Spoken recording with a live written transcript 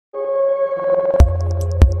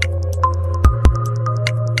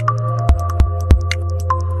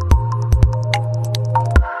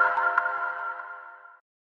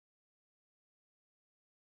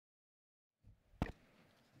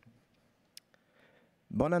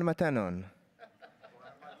Bonan matenon.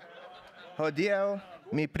 Hodiaŭ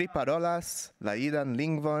mi priparolas la idan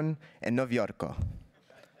lingvon en Novjorko.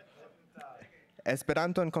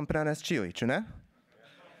 Esperanton komprenas ĉiuj, ĉu ne?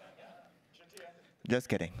 Just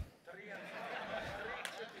kidding.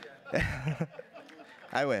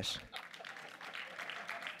 I wish.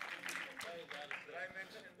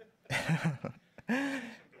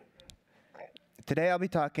 Today I'll be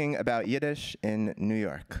talking about Yiddish in New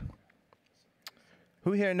York.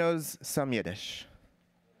 Who here knows some Yiddish?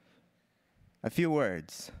 A few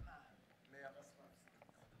words.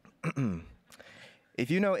 If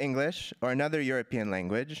you know English or another European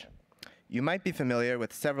language, you might be familiar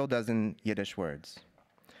with several dozen Yiddish words.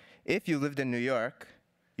 If you lived in New York,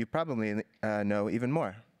 you probably know even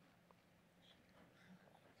more.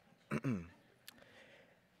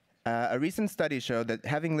 A recent study showed that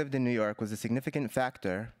having lived in New York was a significant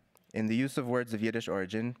factor in the use of words of Yiddish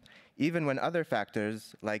origin, even when other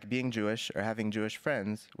factors, like being Jewish or having Jewish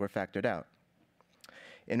friends, were factored out.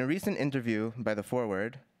 In a recent interview by The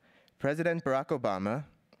Forward, President Barack Obama,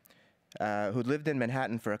 who lived in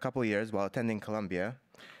Manhattan for a couple years while attending Columbia,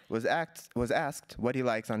 was asked what he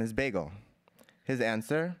likes on his bagel. His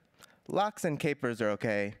answer, lox and capers are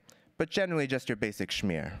okay, but generally just your basic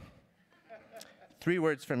schmear. 3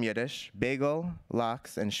 words from Yiddish, bagel,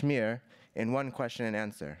 lox, and schmear, in one question and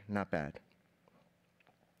answer. Not bad.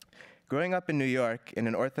 Growing up in New York in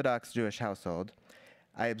an Orthodox Jewish household,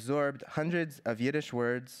 I absorbed hundreds of Yiddish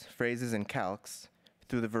words, phrases, and calques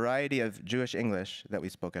through the variety of Jewish English that we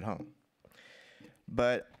spoke at home.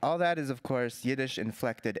 But all that is, of course,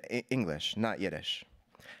 Yiddish-inflected English, not Yiddish.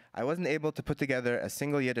 I wasn't able to put together a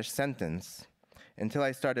single Yiddish sentence until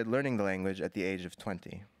I started learning the language at the age of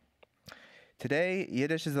 20. Today,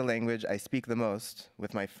 Yiddish is the language I speak the most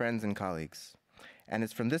with my friends and colleagues, and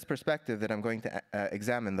it's from this perspective that I'm going to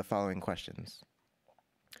examine the following questions.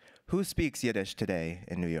 Who speaks Yiddish today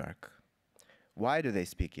in New York? Why do they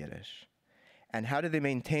speak Yiddish? And how do they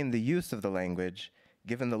maintain the use of the language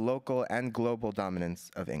given the local and global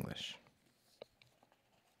dominance of English?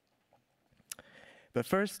 But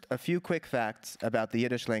first, a few quick facts about the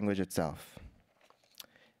Yiddish language itself.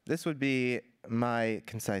 This would be my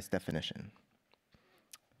concise definition.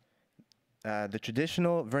 The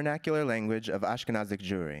traditional vernacular language of Ashkenazic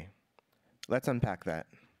Jewry. Let's unpack that.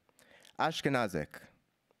 Ashkenazic.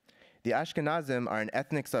 The Ashkenazim are an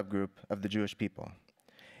ethnic subgroup of the Jewish people.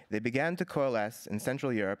 They began to coalesce in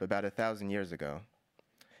Central Europe about 1,000 years ago.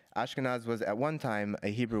 Ashkenaz was at one time a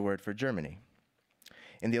Hebrew word for Germany.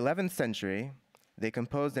 In the 11th century, they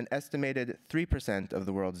composed an estimated 3% of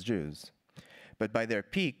the world's Jews. But by their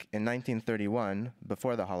peak in 1931,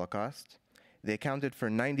 before the Holocaust, they accounted for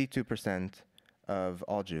 92% of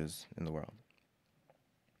all Jews in the world.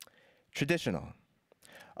 Traditional.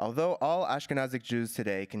 Although all Ashkenazic Jews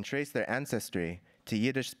today can trace their ancestry to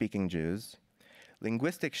Yiddish-speaking Jews,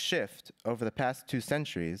 linguistic shift over the past 2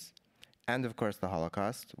 centuries, and of course the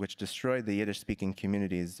Holocaust, which destroyed the Yiddish-speaking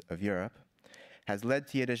communities of Europe, has led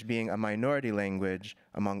to Yiddish being a minority language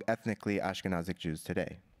among ethnically Ashkenazic Jews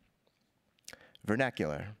today.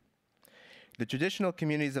 Vernacular. The traditional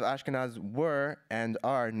communities of Ashkenaz were and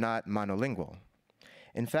are not monolingual.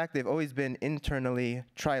 In fact, they've always been internally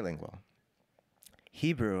trilingual.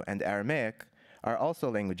 Hebrew and Aramaic are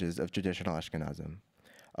also languages of traditional Ashkenazim,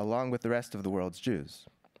 along with the rest of the world's Jews.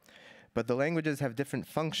 But the languages have different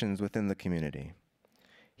functions within the community.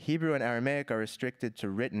 Hebrew and Aramaic are restricted to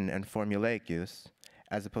written and formulaic use,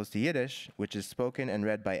 as opposed to Yiddish, which is spoken and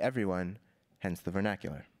read by everyone, hence the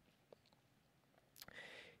vernacular.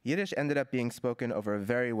 Yiddish ended up being spoken over a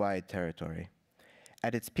very wide territory.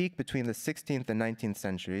 At its peak between the 16th and 19th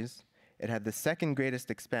centuries, it had the second greatest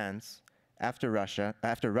expanse after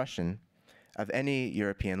Russian of any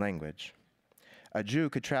European language. A Jew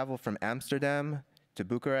could travel from Amsterdam to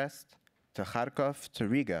Bucharest to Kharkov to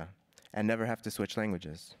Riga and never have to switch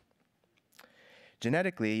languages.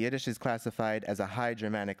 Genetically, Yiddish is classified as a High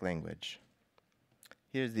Germanic language.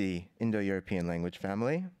 Here's the Indo-European language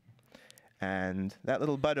family. And that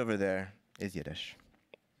little bud over there is Yiddish.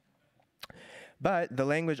 But the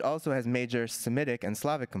language also has major Semitic and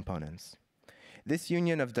Slavic components. This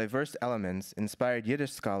union of diverse elements inspired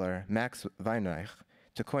Yiddish scholar Max Weinreich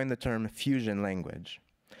to coin the term fusion language.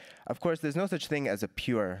 Of course, there's no such thing as a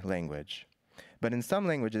pure language. But in some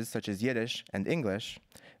languages, such as Yiddish and English,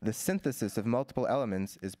 the synthesis of multiple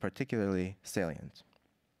elements is particularly salient.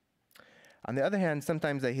 On the other hand,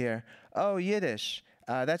 sometimes I hear, oh, Yiddish,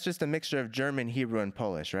 that's just a mixture of German, Hebrew, and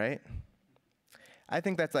Polish, right? I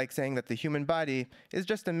think that's like saying that the human body is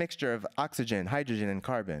just a mixture of oxygen, hydrogen, and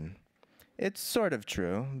carbon. It's sort of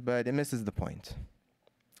true, but it misses the point.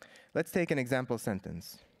 Let's take an example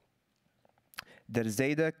sentence. Der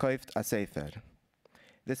Zayde kauft a Sefer.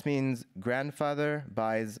 This means grandfather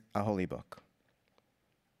buys a holy book.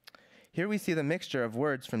 Here we see the mixture of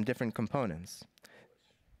words from different components.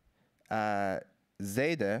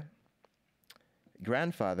 Zayde,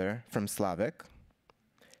 grandfather, from Slavic,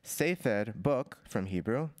 Sefer, book, from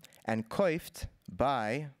Hebrew, and kauft,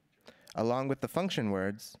 buy, along with the function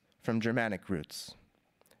words from Germanic roots.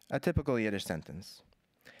 A typical Yiddish sentence.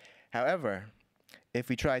 However, if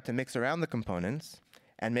we try to mix around the components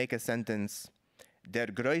and make a sentence, Der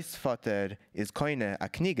Großvater is koine a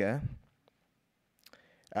Knige,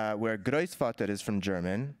 where Großvater is from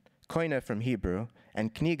German, koine from Hebrew,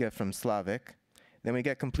 and Knige from Slavic, then we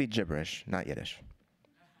get complete gibberish, not Yiddish.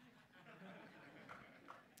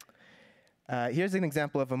 Here's an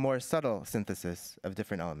example of a more subtle synthesis of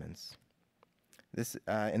different elements. This,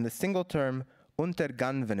 in the single term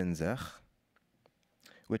unterganvenen sich,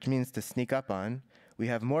 which means to sneak up on, we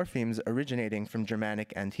have morphemes originating from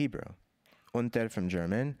Germanic and Hebrew. Unter from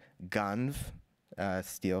German, ganv,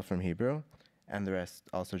 steal from Hebrew, and the rest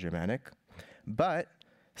also Germanic. But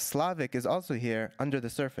Slavic is also here under the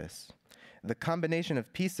surface. The combination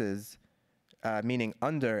of pieces meaning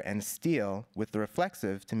under and steal with the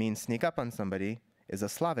reflexive to mean sneak up on somebody is a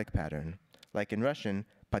Slavic pattern, like in Russian,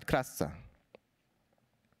 podkrasться.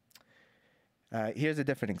 Here's a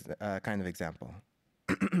different kind of example.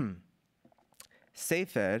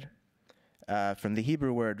 Sefer, from the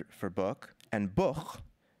Hebrew word for book, and buch,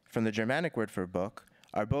 from the Germanic word for book,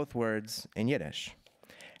 are both words in Yiddish.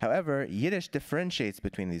 However, Yiddish differentiates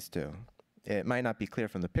between these two. It might not be clear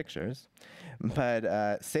from the pictures,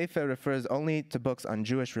 but Sefer refers only to books on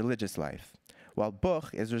Jewish religious life, while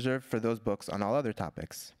buch is reserved for those books on all other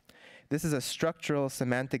topics. This is a structural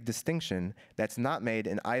semantic distinction that's not made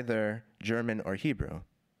in either German or Hebrew.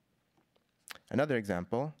 Another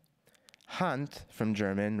example, Hand from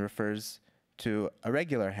German refers to a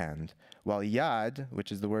regular hand, while Yad,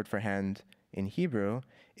 which is the word for hand in Hebrew,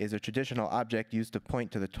 is a traditional object used to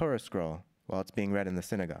point to the Torah scroll while it's being read in the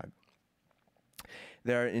synagogue.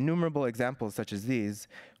 There are innumerable examples such as these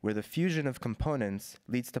where the fusion of components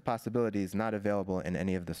leads to possibilities not available in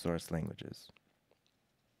any of the source languages.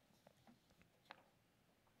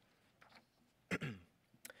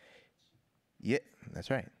 Yeah, that's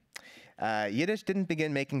right. Yiddish didn't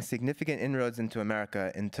begin making significant inroads into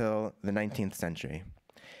America until the 19th century.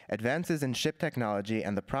 Advances in ship technology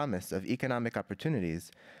and the promise of economic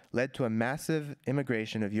opportunities led to a massive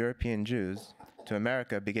immigration of European Jews to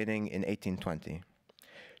America beginning in 1820.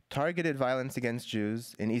 Targeted violence against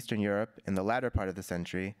Jews in Eastern Europe in the latter part of the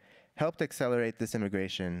century helped accelerate this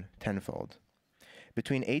immigration tenfold.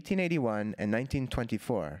 Between 1881 and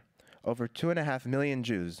 1924, over 2.5 million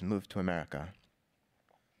Jews moved to America.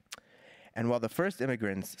 And while the first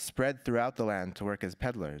immigrants spread throughout the land to work as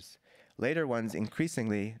peddlers, later ones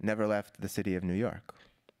increasingly never left the city of New York.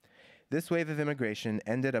 This wave of immigration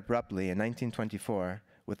ended abruptly in 1924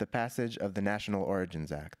 with the passage of the National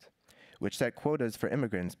Origins Act, which set quotas for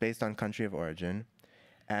immigrants based on country of origin,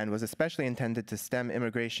 and was especially intended to stem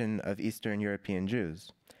immigration of Eastern European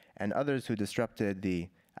Jews and others who disrupted the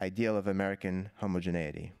ideal of American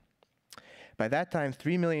homogeneity. By that time,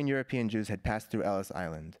 3 million European Jews had passed through Ellis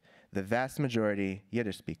Island, the vast majority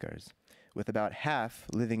Yiddish speakers, with about half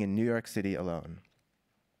living in New York City alone.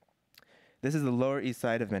 This is the Lower East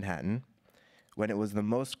Side of Manhattan, when it was the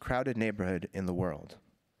most crowded neighborhood in the world,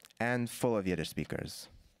 and full of Yiddish speakers.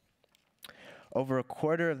 Over a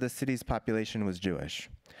quarter of the city's population was Jewish,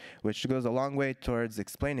 which goes a long way towards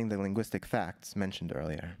explaining the linguistic facts mentioned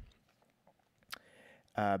earlier.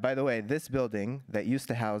 By the way, this building that used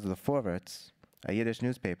to house the Vorwärts, a Yiddish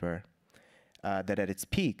newspaper, that at its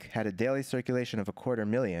peak had a daily circulation of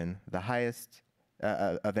 250,000, the highest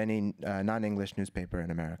of any non-English newspaper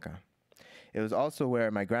in America. It was also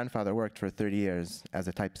where my grandfather worked for 30 years as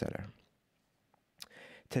a typesetter.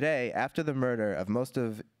 Today, after the murder of most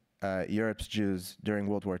of Europe's Jews during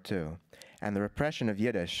World War II and the repression of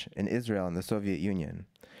Yiddish in Israel and the Soviet Union,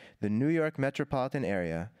 the New York metropolitan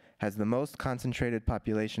area has the most concentrated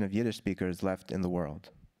population of Yiddish speakers left in the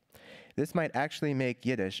world. This might actually make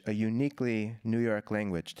Yiddish a uniquely New York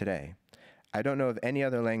language today. I don't know of any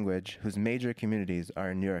other language whose major communities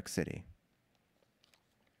are in New York City.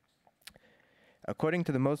 According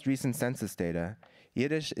to the most recent census data,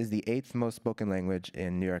 Yiddish is the 8th most spoken language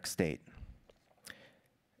in New York State.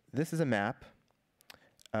 This is a map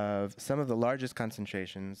of some of the largest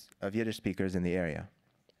concentrations of Yiddish speakers in the area.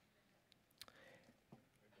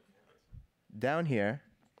 Down here,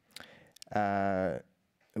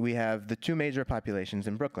 we have the two major populations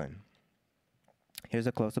in Brooklyn. Here's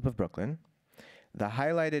a close-up of Brooklyn. The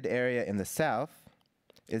highlighted area in the south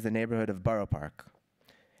is the neighborhood of Borough Park,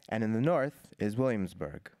 and in the north is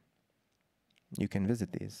Williamsburg. You can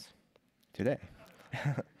visit these today.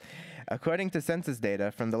 According to census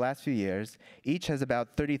data from the last few years, each has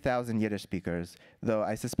about 30,000 Yiddish speakers, though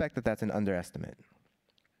I suspect that that's an underestimate.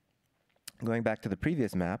 Going back to the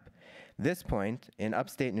previous map, this point in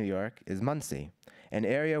upstate New York is Monsey, an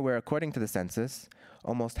area where, according to the census,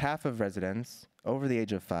 almost half of residents over the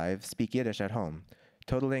age of 5 speak Yiddish at home,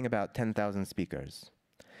 totaling about 10,000 speakers.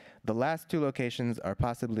 The last two locations are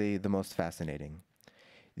possibly the most fascinating.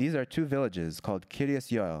 These are two villages called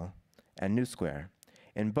Kiryas Yoel and New Square.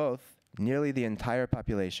 In both, nearly the entire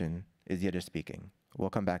population is Yiddish speaking. We'll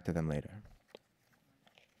come back to them later.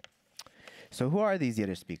 So who are these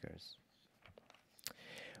Yiddish speakers?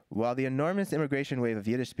 While the enormous immigration wave of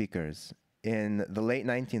Yiddish speakers in the late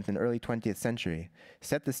 19th and early 20th century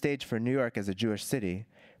set the stage for New York as a Jewish city,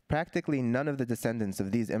 practically none of the descendants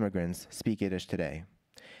of these immigrants speak Yiddish today.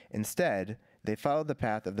 Instead, they followed the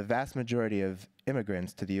path of the vast majority of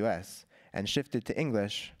immigrants to the US and shifted to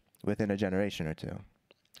English within a generation or two.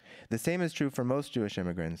 The same is true for most Jewish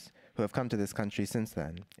immigrants who have come to this country since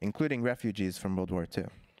then, including refugees from World War II.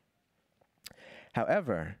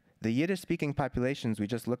 However, the Yiddish-speaking populations we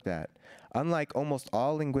just looked at, unlike almost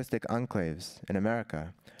all linguistic enclaves in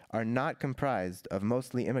America, are not comprised of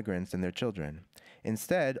mostly immigrants and their children.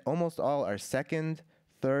 Instead, almost all are second,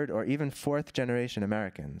 third, or even fourth generation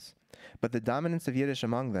Americans. But the dominance of Yiddish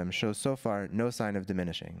among them shows so far no sign of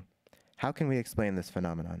diminishing. How can we explain this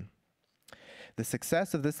phenomenon? The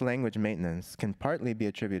success of this language maintenance can partly be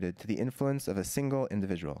attributed to the influence of a single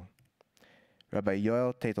individual, Rabbi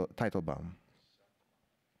Yoel Teitelbaum.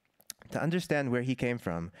 To understand where he came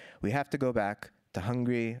from, we have to go back to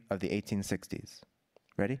Hungary of the 1860s.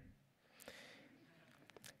 Ready?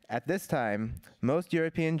 At this time, most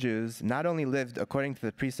European Jews not only lived according to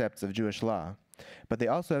the precepts of Jewish law, but they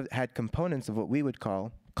also had components of what we would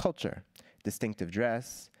call culture, distinctive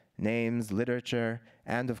dress, names, literature,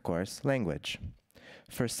 and of course, language.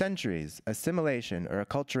 For centuries, assimilation, or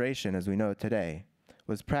acculturation as we know it today,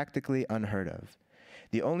 was practically unheard of.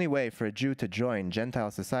 The only way for a Jew to join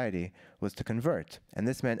Gentile society was to convert, and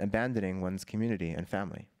this meant abandoning one's community and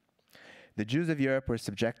family. The Jews of Europe were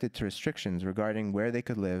subjected to restrictions regarding where they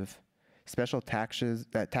could live, special taxes,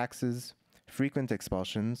 frequent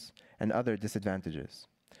expulsions, and other disadvantages.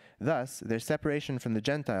 Thus, their separation from the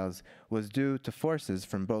Gentiles was due to forces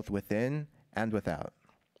from both within and without.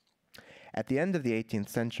 At the end of the 18th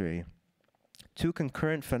century, two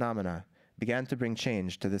concurrent phenomena began to bring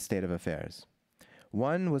change to this state of affairs.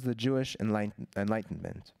 One was the Jewish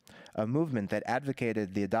Enlightenment, a movement that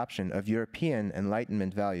advocated the adoption of European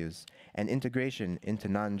Enlightenment values and integration into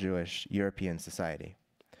non-Jewish European society.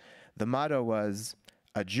 The motto was,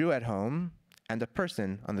 "A Jew at home and a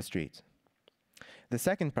person on the street." The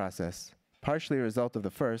second process, partially a result of the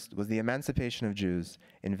first, was the emancipation of Jews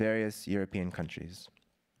in various European countries.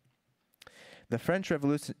 The French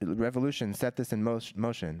Revolution set this in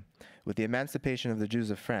motion with the emancipation of the Jews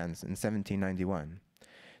of France in 1791.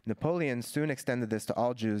 Napoleon soon extended this to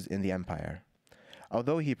all Jews in the empire.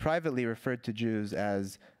 Although he privately referred to Jews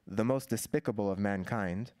as the most despicable of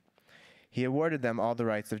mankind, he awarded them all the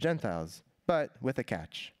rights of Gentiles, but with a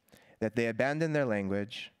catch, that they abandoned their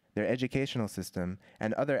language, their educational system,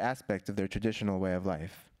 and other aspects of their traditional way of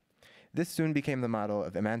life. This soon became the model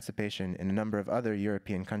of emancipation in a number of other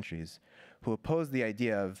European countries, who opposed the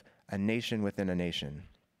idea of a nation within a nation.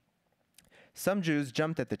 Some Jews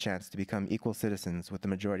jumped at the chance to become equal citizens with the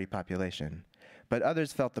majority population, but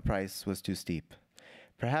others felt the price was too steep.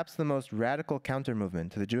 Perhaps the most radical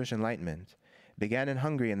counter-movement to the Jewish Enlightenment began in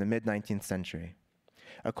Hungary in the mid-19th century.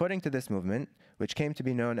 According to this movement, which came to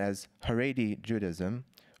be known as Haredi Judaism,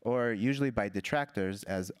 or usually by detractors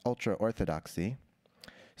as ultra-Orthodoxy,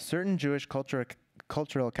 certain Jewish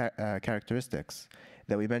cultural characteristics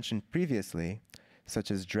that we mentioned previously, such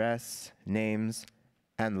as dress, names,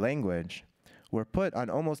 and language, were put on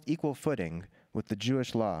almost equal footing with the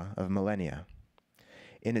Jewish law of millennia.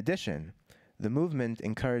 In addition, the movement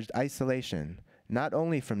encouraged isolation not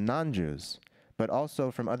only from non-Jews, but also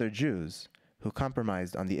from other Jews who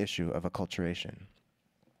compromised on the issue of acculturation.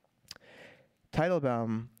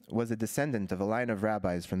 Teitelbaum was a descendant of a line of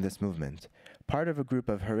rabbis from this movement, part of a group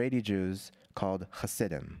of Haredi Jews called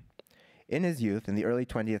Hasidim. In his youth, in the early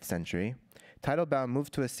 20th century, Teitelbaum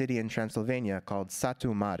moved to a city in Transylvania called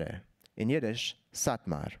Satu Mare, in Yiddish,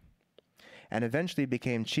 Satmar, and eventually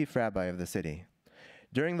became chief rabbi of the city.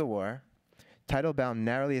 During the war, Teitelbaum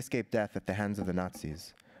narrowly escaped death at the hands of the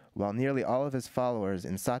Nazis, while nearly all of his followers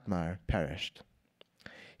in Satmar perished.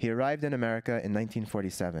 He arrived in America in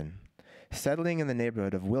 1947, Settling in the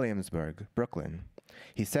neighborhood of Williamsburg, Brooklyn,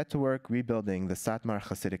 he set to work rebuilding the Satmar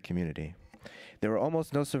Hasidic community. There were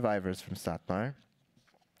almost no survivors from Satmar,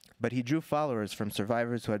 but he drew followers from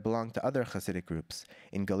survivors who had belonged to other Hasidic groups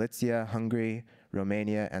in Galicia, Hungary,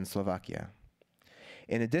 Romania, and Slovakia.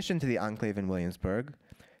 In addition to the enclave in Williamsburg,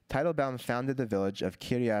 Teitelbaum founded the village of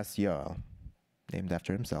Kiryas Yoel, named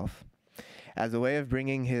after himself, as a way of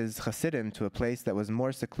bringing his Hasidim to a place that was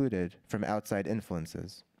more secluded from outside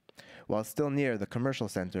influences, while still near the commercial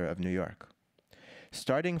center of New York.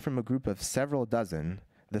 Starting from a group of several dozen,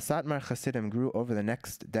 the Satmar Hasidim grew over the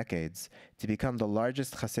next decades to become the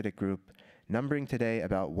largest Hasidic group, numbering today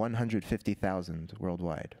about 150,000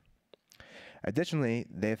 worldwide. Additionally,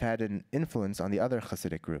 they've had an influence on the other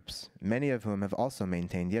Hasidic groups, many of whom have also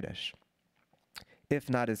maintained Yiddish, if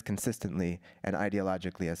not as consistently and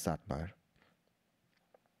ideologically as Satmar.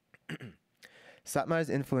 Satmar's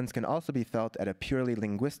influence can also be felt at a purely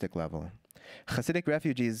linguistic level. Hasidic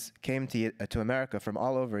refugees came to America from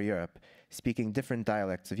all over Europe, speaking different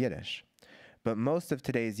dialects of Yiddish. But most of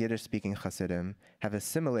today's Yiddish-speaking Hasidim have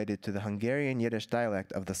assimilated to the Hungarian Yiddish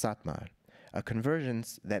dialect of the Satmar, a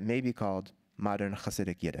convergence that may be called modern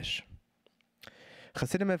Hasidic Yiddish.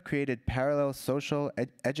 Hasidim have created parallel social,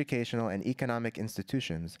 educational, and economic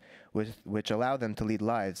institutions which allow them to lead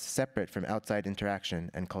lives separate from outside interaction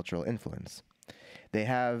and cultural influence. They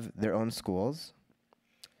have their own schools,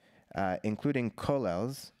 including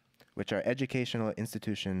kollels, which are educational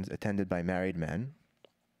institutions attended by married men,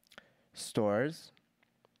 stores,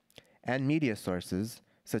 and media sources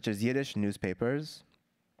such as Yiddish newspapers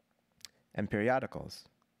and periodicals,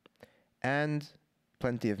 and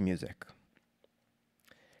plenty of music.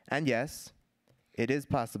 And yes, it is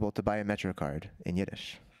possible to buy a Metro card in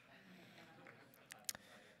Yiddish.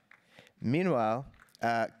 Meanwhile,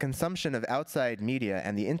 consumption of outside media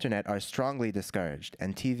and the internet are strongly discouraged,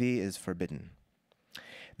 and TV is forbidden.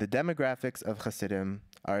 The demographics of Hasidim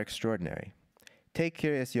are extraordinary. Take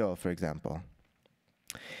Kiryas Yoel, for example.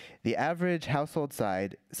 The average household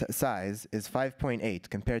size is 5.8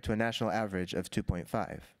 compared to a national average of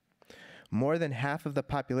 2.5. More than half of the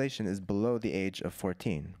population is below the age of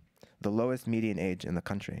 14, the lowest median age in the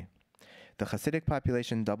country. The Hasidic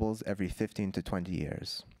population doubles every 15 to 20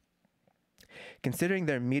 years. Considering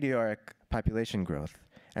their meteoric population growth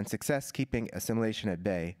and success keeping assimilation at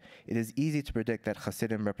bay, it is easy to predict that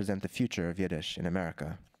Hasidim represent the future of Yiddish in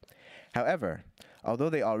America. However, although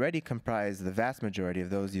they already comprise the vast majority of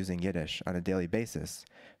those using Yiddish on a daily basis,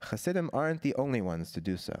 Hasidim aren't the only ones to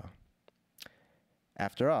do so.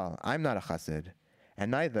 After all, I'm not a Hasid, and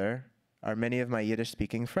neither are many of my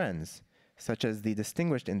Yiddish-speaking friends, such as the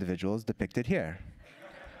distinguished individuals depicted here.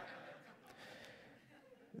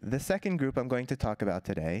 The second group I'm going to talk about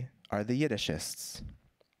today are the Yiddishists.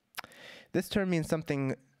 This term means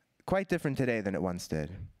something quite different today than it once did.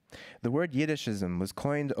 The word Yiddishism was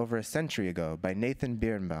coined over a century ago by Nathan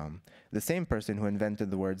Birnbaum, the same person who invented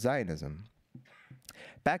the word Zionism.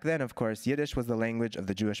 Back then, of course, Yiddish was the language of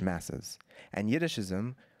the Jewish masses, and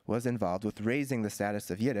Yiddishism was involved with raising the status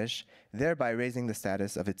of Yiddish, thereby raising the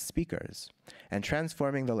status of its speakers, and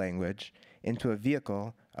transforming the language into a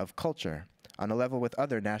vehicle of culture on a level with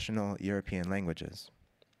other national European languages.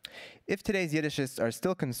 If today's Yiddishists are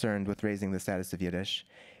still concerned with raising the status of Yiddish,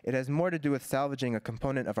 it has more to do with salvaging a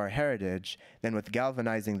component of our heritage than with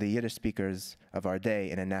galvanizing the Yiddish speakers of our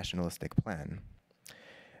day in a nationalistic plan.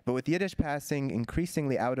 But with Yiddish passing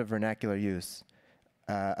increasingly out of vernacular use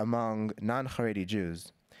among non-Haredi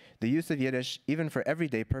Jews, the use of Yiddish, even for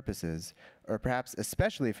everyday purposes, or perhaps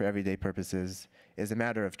especially for everyday purposes, is a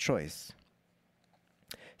matter of choice.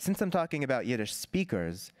 Since I'm talking about Yiddish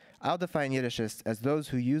speakers, I'll define Yiddishists as those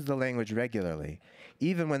who use the language regularly,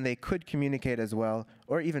 even when they could communicate as well,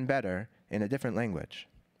 or even better, in a different language.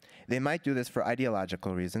 They might do this for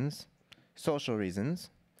ideological reasons, social reasons,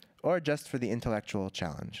 or just for the intellectual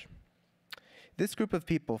challenge. This group of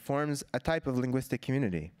people forms a type of linguistic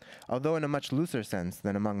community, although in a much looser sense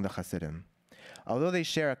than among the Hasidim. Although they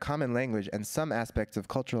share a common language and some aspects of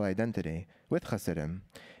cultural identity with Hasidim,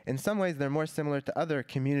 in some ways they're more similar to other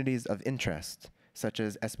communities of interest, such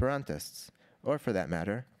as Esperantists, or for that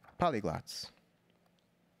matter, polyglots.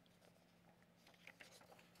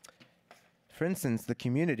 For instance, the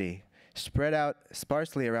community, spread out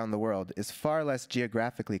sparsely around the world, is far less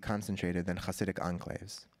geographically concentrated than Hasidic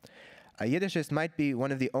enclaves. A Yiddishist might be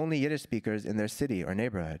one of the only Yiddish speakers in their city or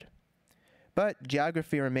neighborhood. But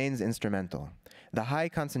geography remains instrumental. The high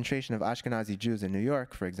concentration of Ashkenazi Jews in New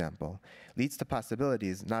York, for example, leads to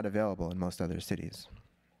possibilities not available in most other cities.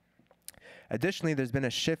 Additionally, there's been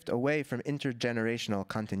a shift away from intergenerational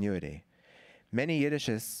continuity. Many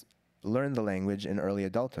Yiddishists learn the language in early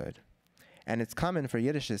adulthood, and it's common for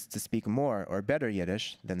Yiddishists to speak more or better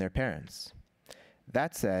Yiddish than their parents.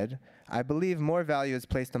 That said, I believe more value is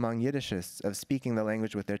placed among Yiddishists of speaking the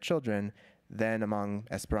language with their children than among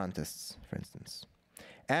Esperantists, for instance.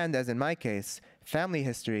 And as in my case, family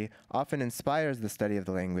history often inspires the study of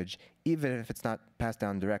the language, even if it's not passed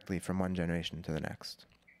down directly from one generation to the next.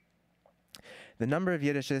 The number of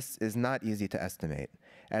Yiddishists is not easy to estimate,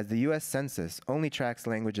 as the US Census only tracks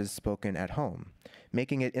languages spoken at home,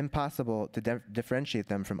 making it impossible to differentiate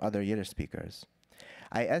them from other Yiddish speakers.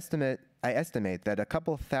 I estimate that a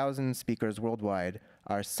couple thousand speakers worldwide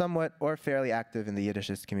are somewhat or fairly active in the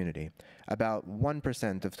Yiddishist community, about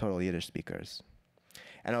 1% of total Yiddish speakers.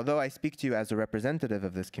 And although I speak to you as a representative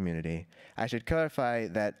of this community, I should clarify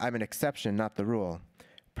that I'm an exception, not the rule.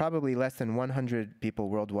 Probably less than 100 people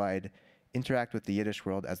worldwide interact with the Yiddish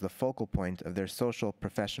world as the focal point of their social,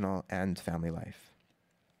 professional, and family life.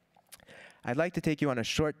 I'd like to take you on a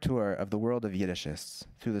short tour of the world of Yiddishists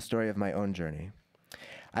through the story of my own journey.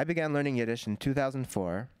 I began learning Yiddish in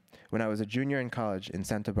 2004 when I was a junior in college in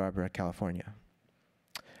Santa Barbara, California.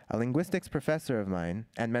 A linguistics professor of mine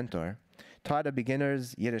and mentor taught a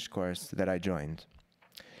beginner's Yiddish course that I joined.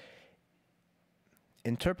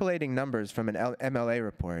 Interpolating numbers from an MLA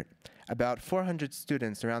report, about 400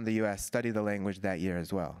 students around the US studied the language that year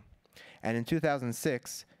as well. And in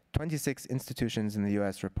 2006, 26 institutions in the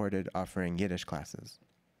US reported offering Yiddish classes.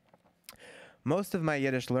 Most of my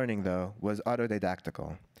Yiddish learning, though, was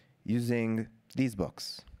autodidactical, using these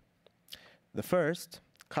books. The first,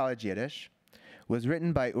 College Yiddish, was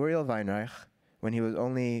written by Uriel Weinreich when he was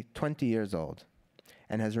only 20 years old,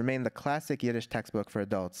 and has remained the classic Yiddish textbook for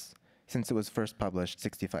adults since it was first published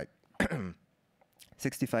 65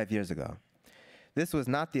 years ago. This was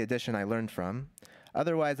not the edition I learned from.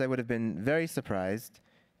 Otherwise, I would have been very surprised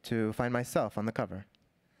to find myself on the cover.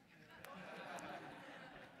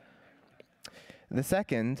 The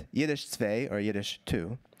second, Yiddish 2, or Yiddish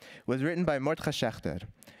 2, was written by Mordechai Schechter,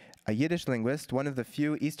 a Yiddish linguist, one of the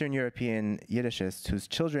few Eastern European Yiddishists whose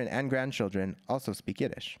children and grandchildren also speak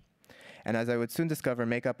Yiddish, and as I would soon discover,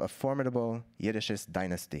 make up a formidable Yiddishist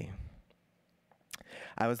dynasty.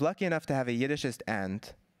 I was lucky enough to have a Yiddishist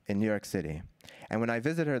aunt in New York City, and when I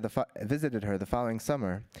visited her the following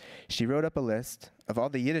summer, she wrote up a list of all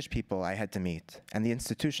the Yiddish people I had to meet and the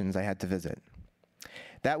institutions I had to visit.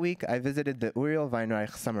 That week, I visited the Uriel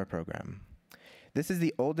Weinreich summer program. This is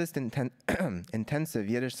the oldest intensive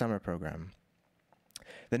Yiddish summer program.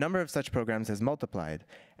 The number of such programs has multiplied,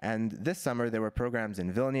 and this summer there were programs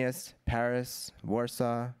in Vilnius, Paris,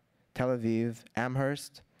 Warsaw, Tel Aviv,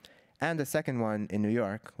 Amherst, and a second one in New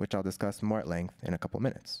York, which I'll discuss more at length in a couple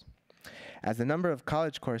minutes. As the number of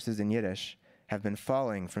college courses in Yiddish have been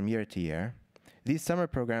falling from year to year, these summer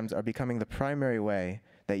programs are becoming the primary way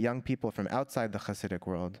that young people from outside the Hasidic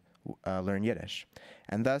world learn Yiddish,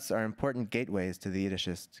 and thus are important gateways to the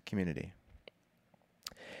Yiddishist community.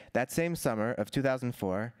 That same summer of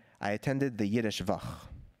 2004, I attended the Yiddish Woche,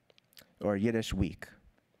 or Yiddish Week.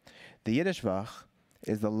 The Yiddish Woche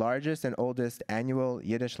is the largest and oldest annual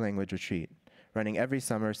Yiddish language retreat, running every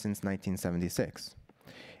summer since 1976.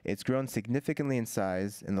 It's grown significantly in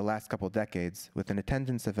size in the last couple decades, with an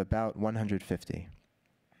attendance of about 150.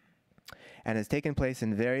 And has taken place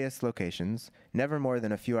in various locations, never more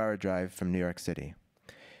than a few-hour drive from New York City.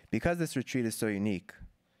 Because this retreat is so unique,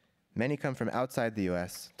 many come from outside the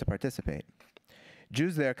US to participate.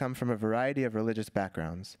 Jews there come from a variety of religious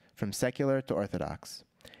backgrounds, from secular to Orthodox,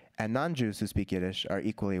 and non-Jews who speak Yiddish are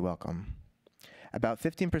equally welcome. About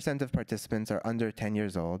 15% of participants are under 10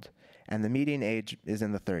 years old, and the median age is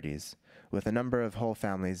in the 30s, with a number of whole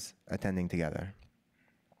families attending together.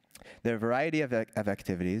 There are a variety of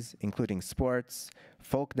activities, including sports,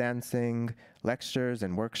 folk dancing, lectures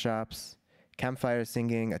and workshops, campfire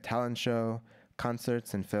singing, a talent show,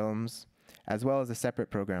 concerts and films, as well as a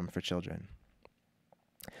separate program for children.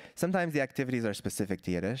 Sometimes the activities are specific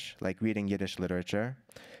to Yiddish, like reading Yiddish literature.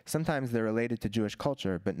 Sometimes they're related to Jewish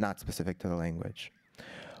culture, but not specific to the language.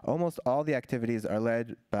 Almost all the activities are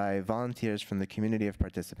led by volunteers from the community of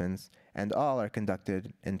participants, and all are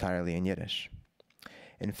conducted entirely in Yiddish.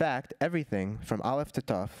 In fact, everything from Aleph to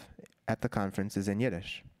Tov at the conference is in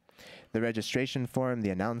Yiddish. The registration form,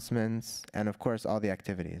 the announcements, and of course all the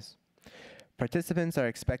activities. Participants are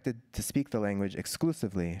expected to speak the language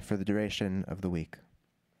exclusively for the duration of the week.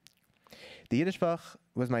 The Yiddish Woche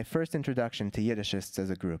was my first introduction to Yiddishists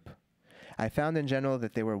as a group. I found in general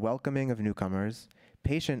that they were welcoming of newcomers,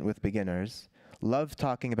 patient with beginners, loved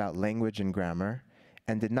talking about language and grammar,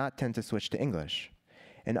 and did not tend to switch to English.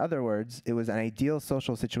 In other words, it was an ideal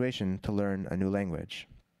social situation to learn a new language.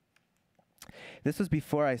 This was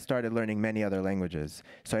before I started learning many other languages,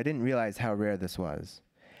 so I didn't realize how rare this was.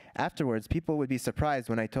 Afterwards, people would be surprised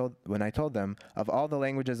when I told them of all the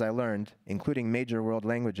languages I learned, including major world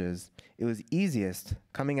languages, it was easiest,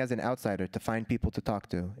 coming as an outsider, to find people to talk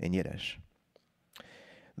to in Yiddish.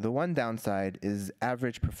 The one downside is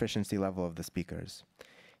average proficiency level of the speakers.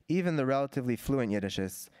 Even the relatively fluent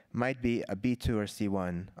Yiddishists might be a B2 or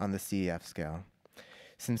C1 on the CEF scale,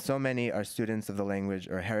 since so many are students of the language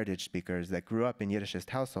or heritage speakers that grew up in Yiddishist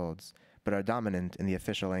households but are dominant in the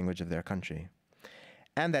official language of their country.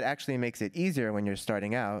 And that actually makes it easier when you're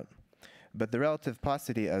starting out, but the relative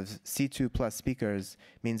paucity of C2 plus speakers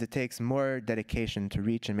means it takes more dedication to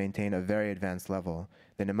reach and maintain a very advanced level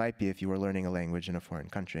than it might be if you were learning a language in a foreign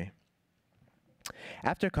country.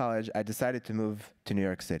 After college, I decided to move to New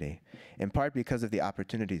York City, in part because of the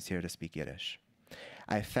opportunities here to speak Yiddish.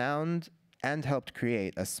 I found and helped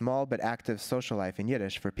create a small but active social life in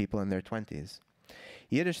Yiddish for people in their 20s.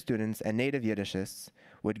 Yiddish students and native Yiddishists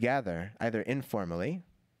would gather either informally,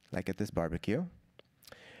 like at this barbecue,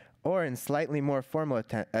 or in slightly more formal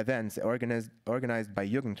events organized by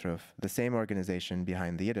Jugendruf, the same organization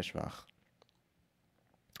behind the Yiddishwach.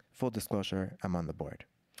 Full disclosure, I'm on the board.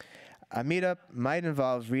 A meetup might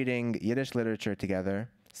involve reading Yiddish literature together,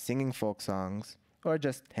 singing folk songs, or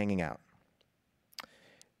just hanging out.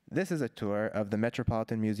 This is a tour of the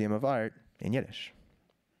Metropolitan Museum of Art in Yiddish.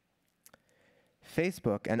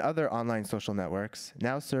 Facebook and other online social networks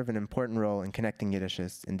now serve an important role in connecting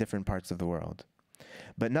Yiddishists in different parts of the world.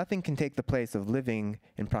 But nothing can take the place of living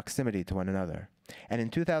in proximity to one another. And in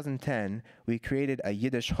 2010, we created a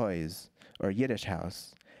Yiddish Hoys, or Yiddish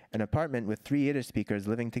house, an apartment with 3 Yiddish speakers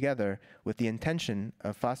living together with the intention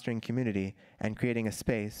of fostering community and creating a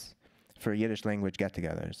space for Yiddish language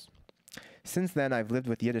get-togethers. Since then, I've lived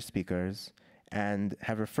with Yiddish speakers and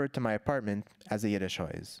have referred to my apartment as a Yiddish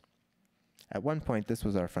Hoys. At one point, this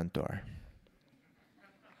was our front door.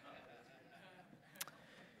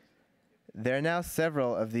 There are now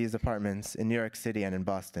several of these apartments in New York City and in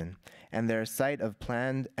Boston, and they're a site of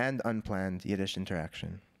planned and unplanned Yiddish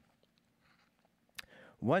interaction.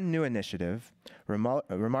 One new initiative,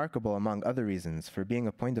 remarkable among other reasons for being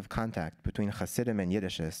a point of contact between Hasidim and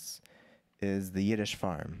Yiddishists, is the Yiddish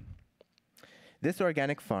Farm. This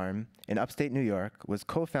organic farm in upstate New York was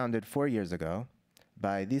co-founded 4 years ago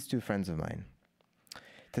by these 2 friends of mine,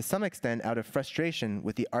 to some extent out of frustration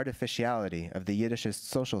with the artificiality of the Yiddishist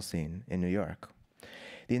social scene in New York.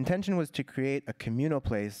 The intention was to create a communal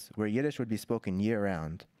place where Yiddish would be spoken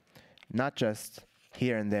year-round, not just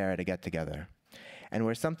here and there at a get-together, and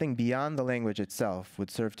where something beyond the language itself would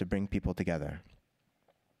serve to bring people together.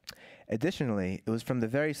 Additionally, it was from the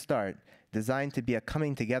very start designed to be a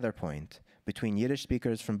coming-together point between Yiddish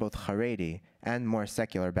speakers from both Haredi and more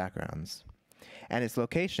secular backgrounds. And its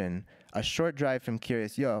location, a short drive from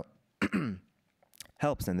Kiryas Yo,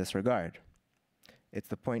 helps in this regard. It's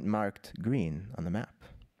the point marked green on the map.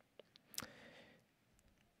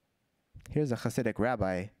 Here's a Hasidic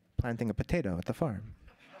rabbi planting a potato at the farm.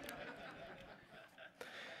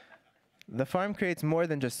 The farm creates more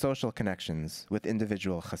than just social connections with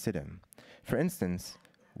individual Hasidim. For instance,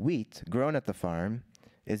 wheat grown at the farm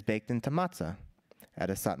is baked into matzah at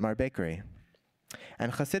a Satmar bakery.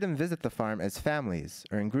 And Hasidim visit the farm as families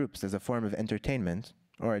or in groups as a form of entertainment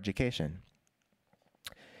or education.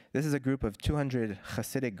 This is a group of 200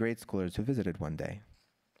 Hasidic grade schoolers who visited one day.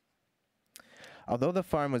 Although the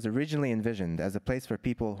farm was originally envisioned as a place for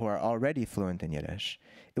people who are already fluent in Yiddish,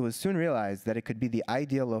 it was soon realized that it could be the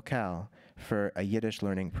ideal locale for a Yiddish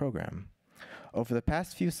learning program. Over the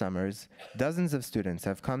past few summers, dozens of students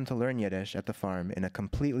have come to learn Yiddish at the farm in a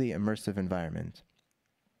completely immersive environment.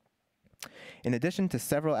 In addition to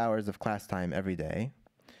several hours of class time every day,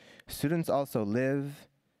 students also live,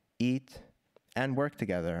 eat, and work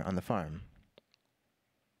together on the farm,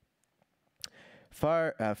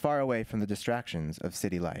 far away from the distractions of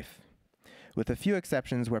city life. With a few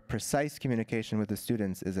exceptions where precise communication with the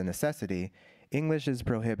students is a necessity, English is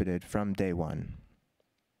prohibited from day one.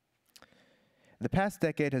 The past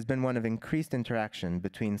decade has been one of increased interaction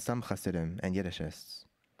between some Hasidim and Yiddishists.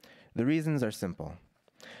 The reasons are simple.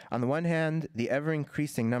 On the one hand, the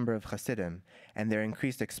ever-increasing number of Hasidim and their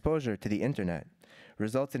increased exposure to the internet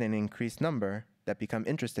resulted in an increased number that become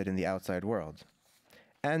interested in the outside world.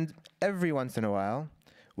 And every once in a while,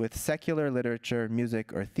 with secular literature,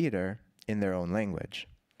 music, or theater in their own language.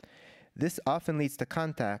 This often leads to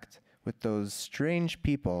contact with those strange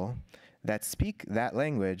people that speak that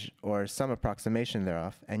language or some approximation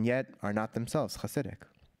thereof, and yet are not themselves Hasidic.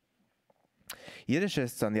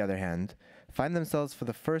 Yiddishists, on the other hand, find themselves for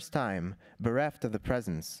the first time bereft of the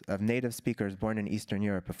presence of native speakers born in Eastern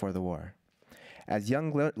Europe before the war. As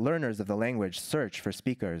young learners of the language search for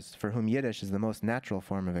speakers for whom Yiddish is the most natural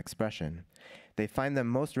form of expression, they find them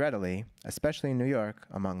most readily, especially in New York,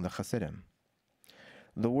 among the Hasidim.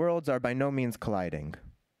 The worlds are by no means colliding.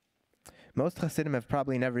 Most Hasidim have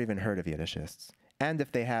probably never even heard of Yiddishists, and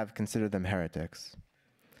if they have, consider them heretics.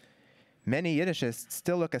 Many Yiddishists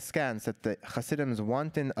still look askance at the Hasidim's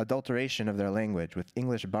wanton adulteration of their language with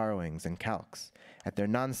English borrowings and calques, at their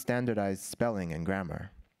non-standardized spelling and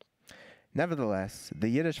grammar. Nevertheless, the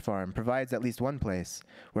Yiddish farm provides at least one place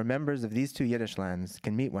where members of these two Yiddishlands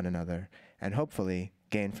can meet one another and hopefully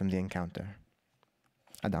gain from the encounter.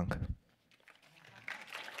 Adank.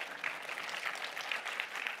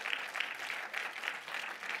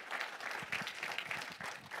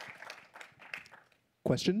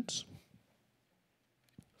 Questions?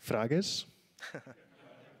 Frages?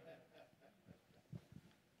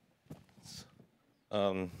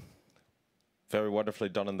 Very wonderfully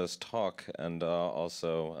done in this talk, and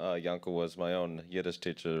also Janko was my own Yiddish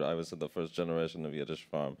teacher. I was in the first generation of Yiddish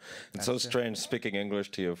farm. It's so strange speaking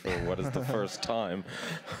English to you for what is the first time.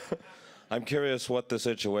 I'm curious what the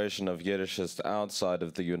situation of Yiddishists outside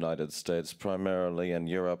of the United States, primarily in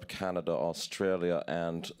Europe, Canada, Australia,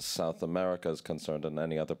 and South America is concerned, and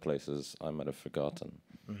any other places I might have forgotten.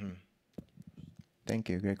 Mm-hmm. Thank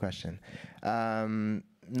you. Great question.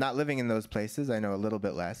 Not living in those places, I know a little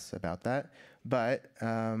bit less about that. But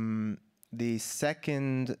the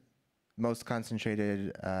second most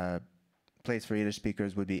concentrated place for Yiddish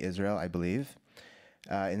speakers would be Israel, I believe,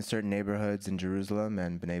 in certain neighborhoods in Jerusalem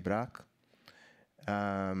and Bnei Brak.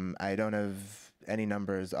 I don't have any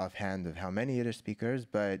numbers offhand of how many Yiddish speakers,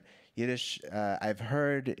 but Yiddish, I've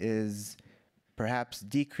heard, is perhaps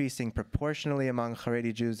decreasing proportionally among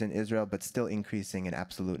Haredi Jews in Israel, but still increasing in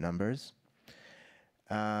absolute numbers.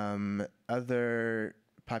 Other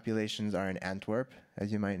populations are in Antwerp,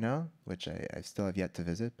 as you might know, which I still have yet to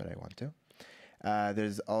visit, but I want to.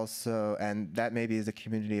 There's also, and that maybe is a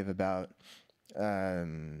community of about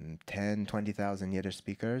 10, 20,000 Yiddish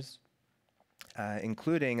speakers,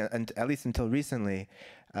 including, at least until recently,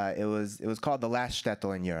 it was called the last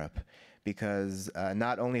shtetl in Europe, because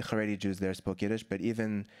not only Haredi Jews there spoke Yiddish, but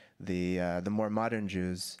even the more modern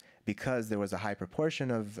Jews, because there was a high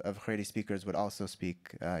proportion of Haredi speakers, would also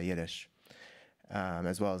speak Yiddish,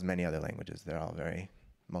 as well as many other languages. They're all very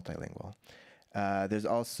multilingual. There's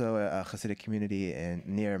also a Hasidic community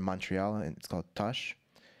near Montreal, and it's called Tosh.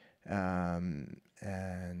 But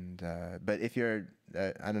if you're,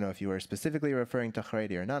 I don't know if you were specifically referring to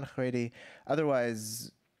Haredi or non-Haredi.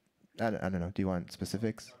 Otherwise, I don't know. Do you want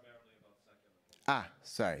specifics?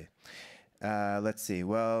 Sorry. Let's see.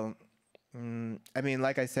 Well, I mean,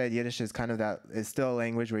 like I said, Yiddish is kind of is still a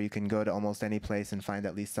language where you can go to almost any place and find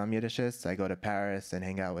at least some Yiddishists. I go to Paris and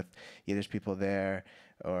hang out with Yiddish people there,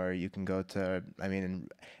 or you can go to, I mean,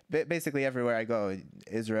 basically everywhere I go,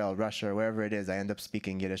 Israel, Russia, wherever it is, I end up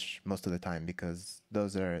speaking Yiddish most of the time because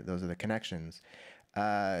those are the connections.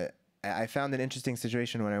 I found an interesting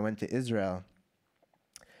situation when I went to Israel.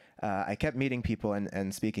 I kept meeting people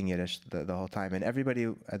and speaking Yiddish the whole time, and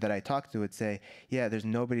everybody that I talked to would say, "Yeah, there's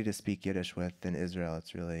nobody to speak Yiddish with in Israel.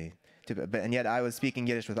 It's really," and yet I was speaking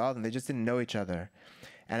Yiddish with all of them. They just didn't know each other,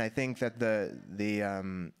 and I think that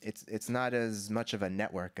it's not as much of a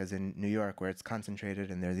network as in New York, where it's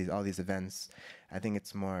concentrated and there's all these events. I think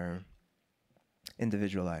it's more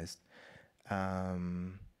individualized.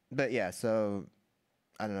 But yeah, so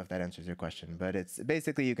I don't know if that answers your question, but it's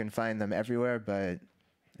basically you can find them everywhere, but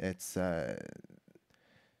it's, yeah.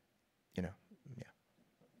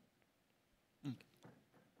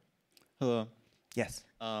 Hello. Yes.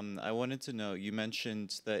 I wanted to know, you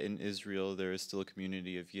mentioned that in Israel there is still a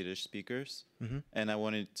community of Yiddish speakers, and I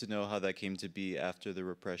wanted to know how that came to be after the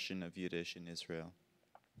repression of Yiddish in Israel.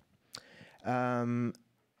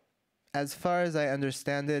 As far as I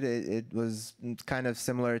understand it, it was kind of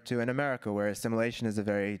similar to in America, where assimilation is a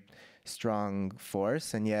very strong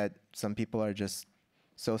force, and yet some people are just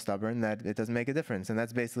so stubborn that it doesn't make a difference. And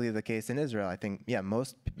that's basically the case in Israel. I think, yeah,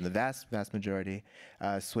 the vast majority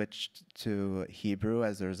switched to Hebrew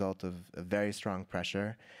as a result of a very strong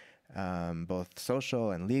pressure, both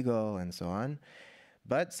social and legal and so on.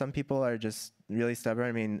 But some people are just really stubborn.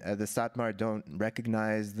 I mean, the Satmar don't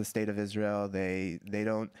recognize the state of Israel. They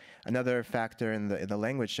don't. Another factor in the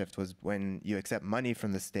language shift was when you accept money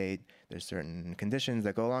from the state, there's certain conditions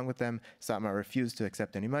that go along with them. Satmar refused to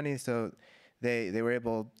accept any money, so they were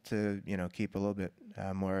able to, keep a little bit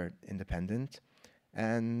more independent.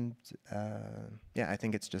 And yeah, I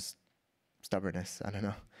think it's just stubbornness, I don't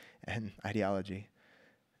know, and ideology.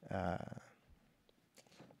 Hi,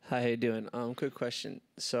 how you doing? Quick question.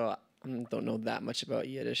 So don't know that much about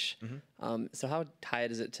Yiddish. So how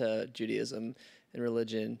tied is it to Judaism and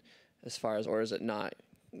religion as far as, or is it not?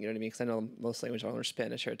 You know what I mean? Because I know most languages are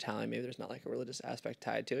Spanish or Italian. Maybe there's not like a religious aspect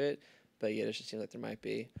tied to it, but Yiddish, it seems like there might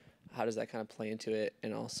be. How does that kind of play into it?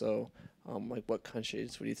 And also, like what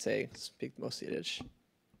countries would you say speak most Yiddish?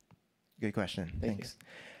 Good question. Thank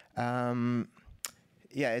Thanks.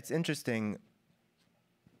 Yeah, it's interesting.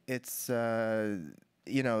 It's,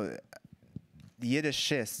 you know, the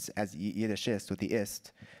Yiddishists, as Yiddishists with the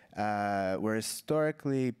ist, were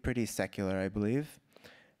historically pretty secular, I believe.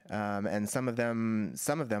 And some of them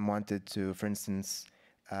wanted to, for instance,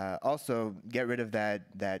 also get rid of that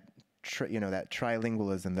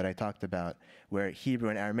trilingualism that I talked about, where Hebrew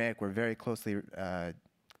and Aramaic were very closely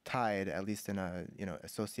tied, at least in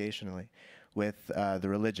associationally, with the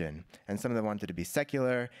religion. And some of them wanted to be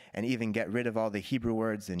secular and even get rid of all the Hebrew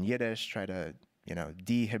words in Yiddish, try to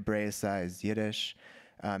de-Hebraicize Yiddish,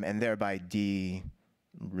 and thereby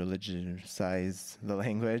de-religionicize the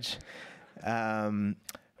language.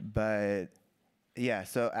 But yeah,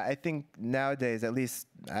 so I think nowadays, at least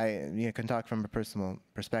I can talk from a personal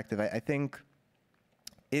perspective. I think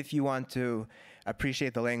if you want to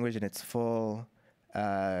appreciate the language in its full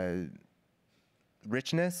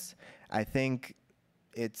richness, I think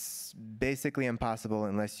it's basically impossible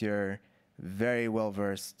unless you're very well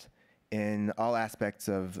versed in all aspects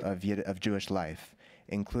of Jewish life,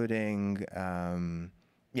 including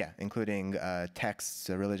texts,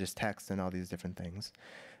 religious texts, and all these different things.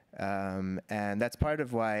 And that's part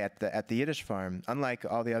of why at the Yiddish Farm, unlike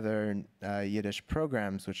all the other Yiddish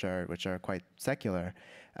programs, which are quite secular,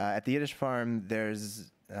 at the Yiddish Farm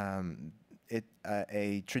there's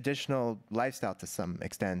a traditional lifestyle to some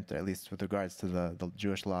extent, or at least with regards to the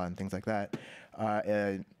Jewish law and things like that,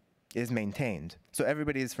 is maintained. So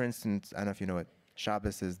everybody is, for instance, I don't know if you know what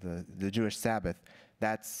Shabbos is, the Jewish Sabbath.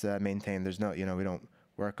 That's maintained. There's no, we don't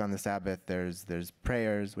work on the Sabbath. There's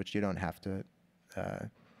prayers, which you don't have to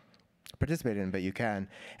participate in, but you can,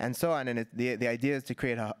 and so on. And the idea is to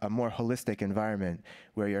create a more holistic environment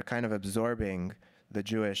where you're kind of absorbing the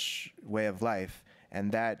Jewish way of life, and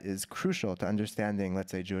that is crucial to understanding,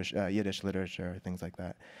 let's say, Yiddish literature, things like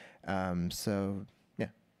that. So yeah,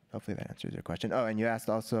 hopefully that answers your question. Oh, and you asked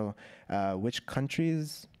also which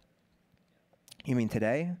countries you mean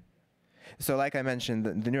today? So like I mentioned,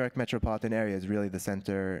 the New York metropolitan area is really the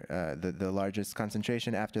center, the largest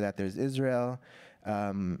concentration. After that, there's Israel.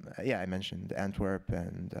 I mentioned Antwerp,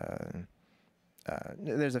 and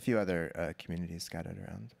there's a few other communities scattered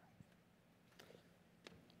around.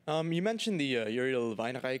 You mentioned the Uriel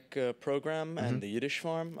Weinreich program and the Yiddish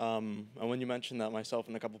Farm. And when you mentioned that, myself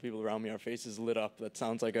and a couple people around me, our faces lit up. That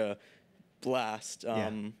sounds like a blast.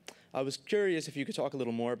 I was curious if you could talk a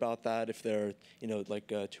little more about that, if there are,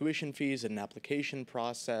 like tuition fees and an application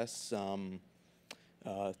process,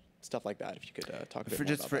 stuff like that. If you could talk a bit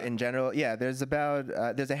more about that. In general, yeah, there's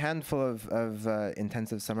a handful of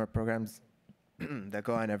intensive summer programs that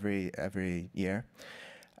go on every year.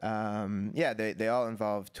 They all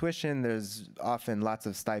involve tuition. There's often lots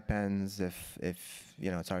of stipends if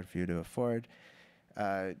it's hard for you to afford.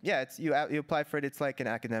 You apply for it. It's like an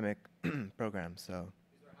academic program. So.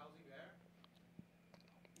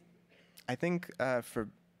 I think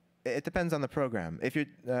it depends on the program. If you're,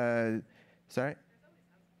 sorry?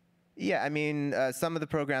 Yeah, I mean, some of the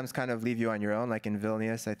programs kind of leave you on your own. Like in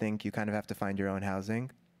Vilnius, I think you kind of have to find your own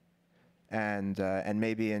housing. And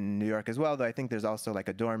maybe in New York as well, though I think there's also like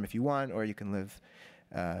a dorm if you want, or you can live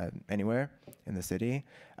anywhere in the city.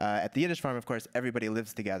 At the Yiddish Farm, of course, everybody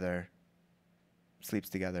lives together, sleeps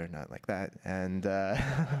together, not like that. And...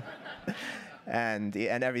 and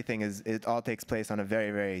everything it all takes place on a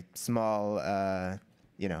very, very small,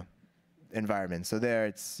 environment. So there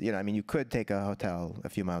it's, you could take a hotel a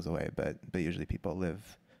few miles away, but usually people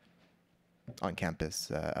live on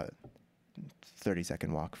campus,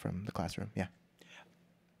 30-second walk from the classroom. Yeah.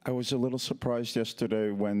 I was a little surprised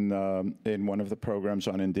yesterday when in one of the programs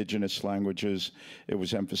on indigenous languages, it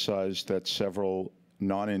was emphasized that several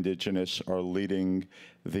non-indigenous are leading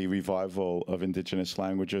the revival of indigenous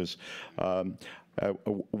languages.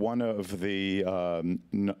 One of the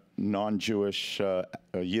non-Jewish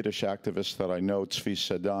Yiddish activists that I know, Tzvi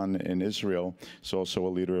Sedan in Israel, is also a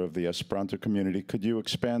leader of the Esperanto community. Could you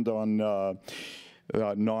expand on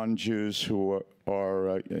non-Jews who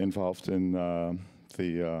are involved in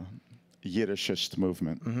the Yiddishist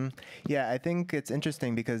movement? Yeah, I think it's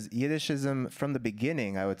interesting because Yiddishism, from the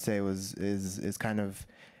beginning, I would say, is kind of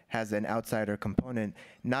has an outsider component,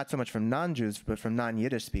 not so much from non-Jews, but from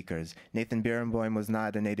non-Yiddish speakers. Nathan Berenboim was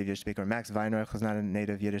not a native Yiddish speaker. Max Weinreich was not a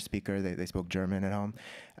native Yiddish speaker. They spoke German at home.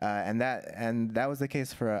 And that was the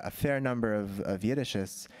case for a fair number of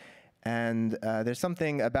Yiddishists. And there's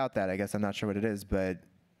something about that, I guess. I'm not sure what it is, but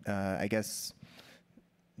I guess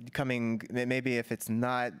maybe if it's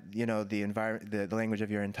not, the language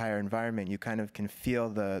of your entire environment, you kind of can feel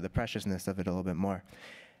the preciousness of it a little bit more.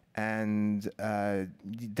 And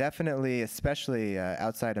definitely, especially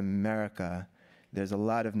outside America, there's a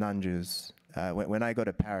lot of non-Jews. When I go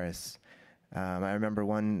to Paris, I remember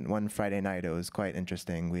one Friday night, it was quite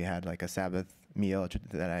interesting. We had like a Sabbath meal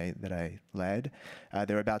that I led.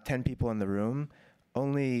 There were about 10 people in the room.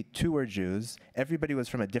 Only 2 were Jews. Everybody was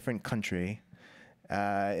from a different country.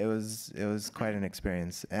 It was quite an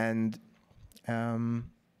experience. And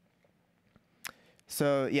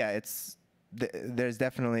so yeah, there's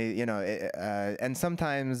definitely, and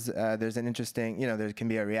sometimes there's an interesting, there can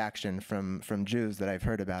be a reaction from Jews that I've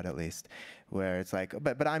heard about, at least, where it's like,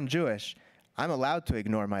 but I'm Jewish. I'm allowed to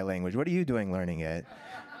ignore my language. What are you doing learning it?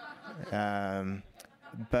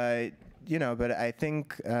 But I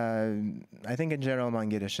think in general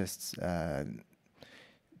among Yiddishists,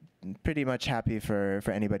 pretty much happy for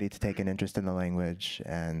anybody to take an interest in the language.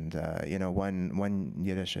 And one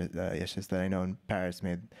Yiddishist that I know in Paris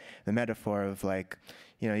made the metaphor of like,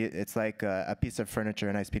 it's like a piece of furniture,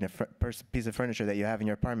 a nice piece of furniture that you have in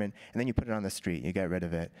your apartment, and then you put it on the street, you get rid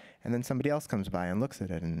of it, and then somebody else comes by and looks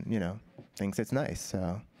at it and thinks it's nice.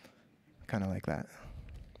 So kind of like that.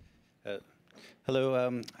 Hello,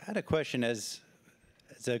 I had a question. As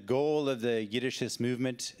a goal of the Yiddishist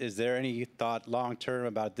movement, is there any thought long-term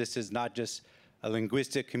about this is not just a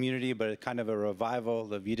linguistic community, but a kind of a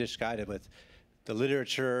revival of Yiddishkeit with the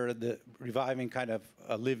literature, the reviving kind of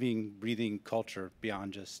a living, breathing culture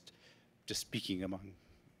beyond just speaking among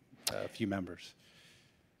a few members?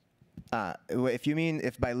 If you mean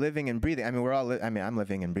if by living and breathing, I mean I'm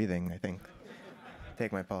living and breathing, I think.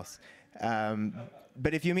 Take my pulse.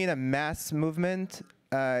 But if you mean a mass movement,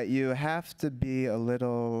 you have to be a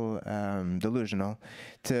little delusional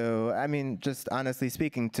just honestly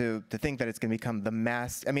speaking, to think that it's going to become the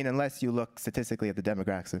mass. I mean, unless you look statistically at the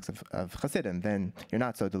demographics of Hasidim, then you're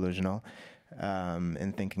not so delusional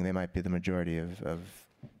in thinking they might be the majority of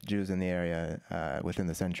Jews in the area within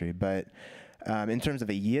the century. But in terms of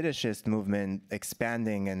a Yiddishist movement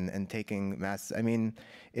expanding and taking mass, I mean,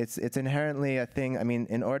 it's inherently a thing. I mean,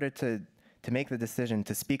 in order to make the decision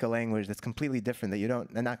to speak a language that's completely different, that you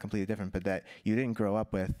don't, not completely different, but that you didn't grow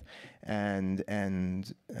up with, and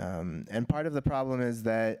part of the problem is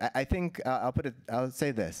that I think I'll say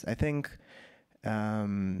this. I think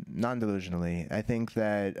non-delusionally, I think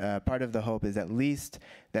that part of the hope is at least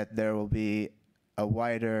that there will be a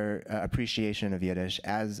wider appreciation of Yiddish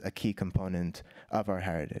as a key component of our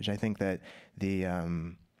heritage. I think that the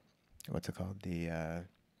what's it called? The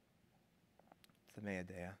Mea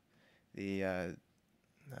Dea.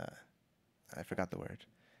 I forgot the word.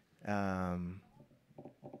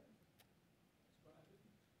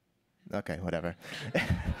 Okay, whatever.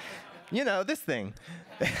 This thing.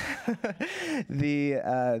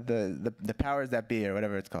 the powers that be, or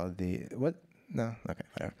whatever it's called. What? No. Okay,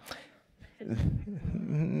 whatever.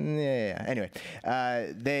 Yeah. Anyway,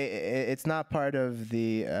 it's not part of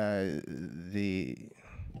the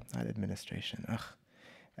not administration.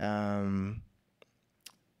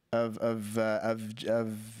 Of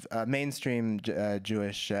mainstream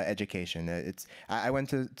Jewish education. I went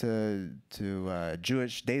to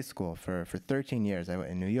Jewish day school for 13 years. I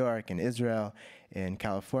went in New York, in Israel, in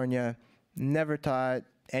California. Never taught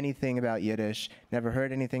anything about Yiddish, never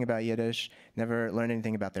heard anything about Yiddish, never learned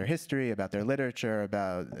anything about their history, about their literature,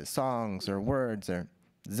 about songs or words or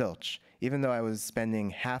zilch, even though I was spending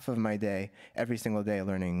half of my day, every single day,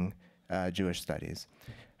 learning Jewish studies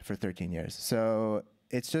for 13 years. So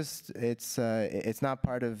it's not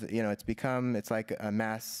part of, it's like a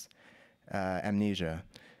mass amnesia.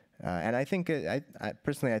 And I think,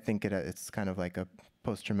 personally, I think it's kind of like a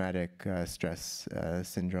post-traumatic stress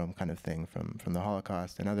syndrome kind of thing from the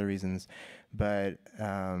Holocaust and other reasons. But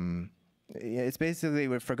it's basically,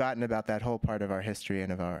 we've forgotten about that whole part of our history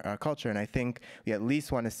and of our culture. And I think we at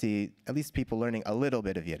least want to see at least people learning a little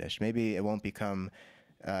bit of Yiddish. Maybe it won't become,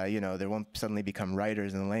 there won't suddenly become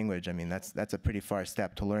writers in the language. I mean, that's a pretty far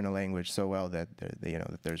step to learn a language so well that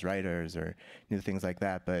that there's writers or new things like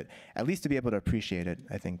that. But at least to be able to appreciate it,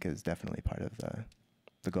 I think, is definitely part of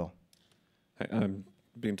the goal. I'm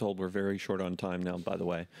being told we're very short on time now, by the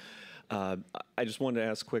way. I just wanted to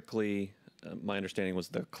ask quickly, my understanding was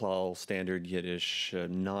the Klal standard Yiddish,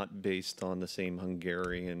 not based on the same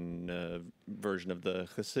Hungarian version of the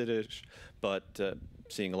Hasidic, but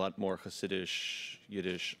seeing a lot more Hasidic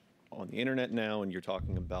Yiddish on the internet now, and you're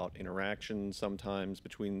talking about interaction sometimes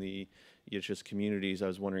between the Yiddishist communities. I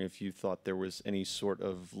was wondering if you thought there was any sort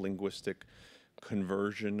of linguistic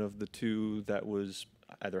conversion of the two that was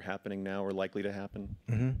either happening now or likely to happen.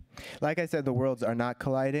 Like I said, the worlds are not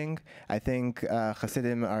colliding. I think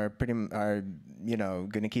Hasidim are going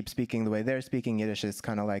to keep speaking the way they're speaking. Yiddish is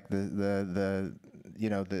kind of like the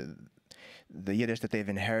Yiddish that they've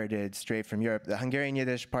inherited straight from Europe. The Hungarian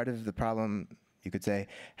Yiddish, part of the problem, you could say,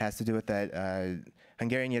 has to do with that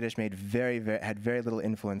Hungarian Yiddish had very little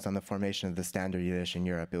influence on the formation of the standard Yiddish in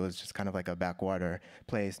Europe. It was just kind of like a backwater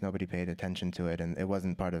place. Nobody paid attention to it, and it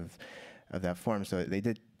wasn't part of that form. So they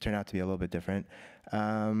did turn out to be a little bit different.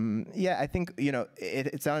 Yeah, I think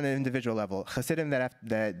it's on an individual level. Hasidim that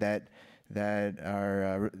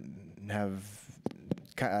have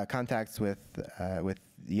contacts with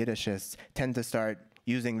Yiddishists tend to start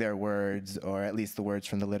using their words, or at least the words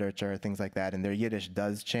from the literature, things like that, and their Yiddish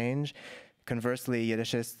does change. Conversely,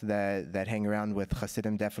 Yiddishists that hang around with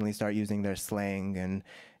Hasidim definitely start using their slang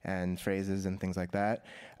and phrases and things like that.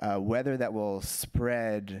 Whether that will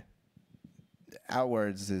spread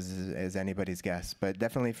outwards is anybody's guess, but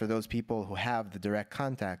definitely for those people who have the direct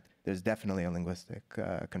contact, there's definitely a linguistic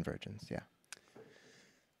convergence, yeah.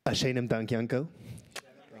 Ashenim Dank, Yanko.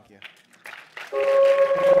 Thank you.